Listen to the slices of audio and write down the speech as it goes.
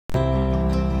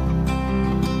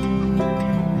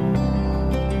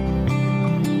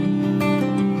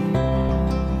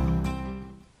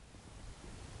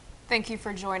Thank you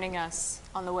for joining us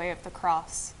on the way of the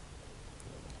cross.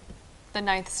 The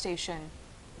 9th station,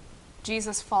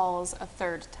 Jesus falls a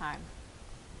 3rd time.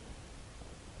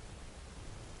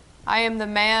 I am the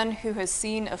man who has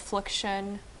seen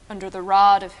affliction under the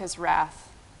rod of his wrath.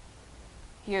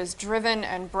 He has driven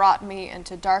and brought me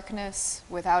into darkness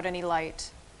without any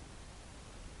light.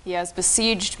 He has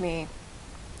besieged me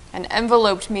and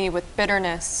enveloped me with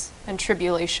bitterness and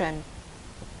tribulation.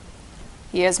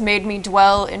 He has made me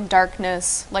dwell in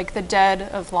darkness like the dead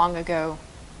of long ago.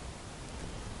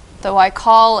 Though I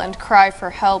call and cry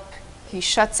for help, he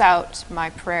shuts out my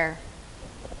prayer.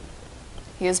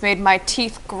 He has made my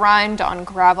teeth grind on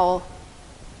gravel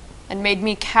and made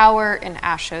me cower in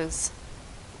ashes.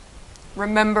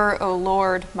 Remember, O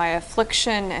Lord, my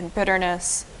affliction and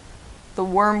bitterness, the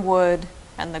wormwood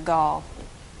and the gall.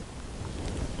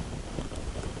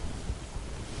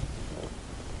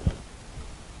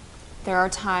 There are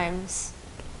times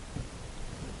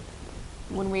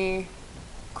when we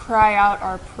cry out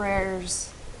our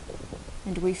prayers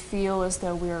and we feel as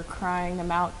though we are crying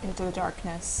them out into the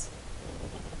darkness,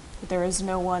 but there is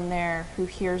no one there who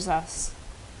hears us.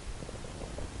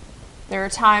 There are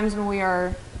times when we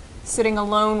are sitting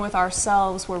alone with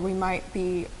ourselves where we might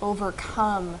be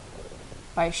overcome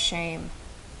by shame.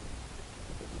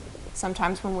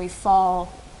 Sometimes when we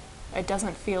fall, it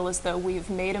doesn't feel as though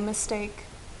we've made a mistake.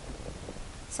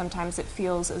 Sometimes it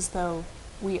feels as though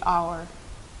we are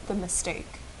the mistake.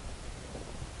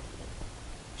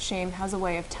 Shame has a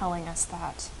way of telling us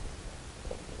that.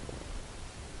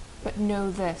 But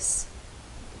know this: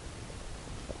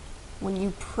 when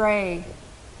you pray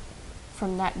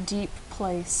from that deep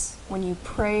place, when you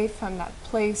pray from that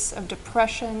place of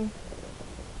depression,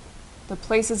 the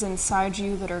places inside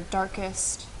you that are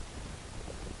darkest,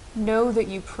 know that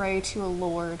you pray to a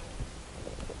Lord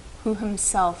who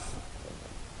himself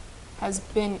has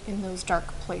been in those dark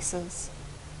places.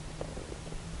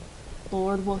 The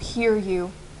Lord will hear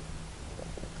you.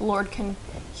 The Lord can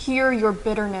hear your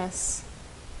bitterness.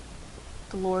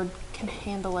 The Lord can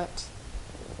handle it.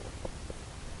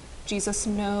 Jesus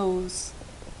knows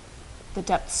the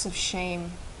depths of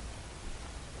shame.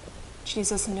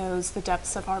 Jesus knows the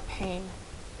depths of our pain.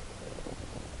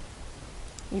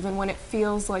 Even when it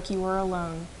feels like you are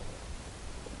alone,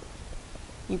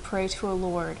 you pray to a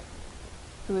Lord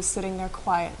who is sitting there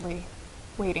quietly,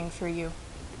 waiting for you.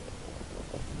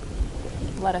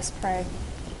 Let us pray.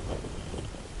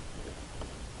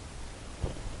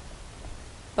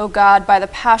 O God, by the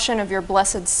passion of your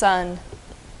blessed Son,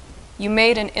 you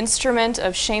made an instrument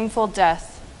of shameful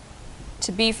death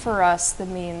to be for us the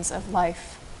means of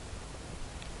life.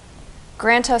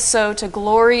 Grant us so to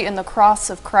glory in the cross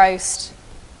of Christ,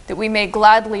 that we may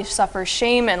gladly suffer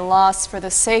shame and loss for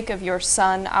the sake of your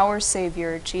Son, our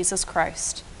Savior, Jesus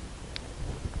Christ.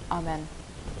 Amen.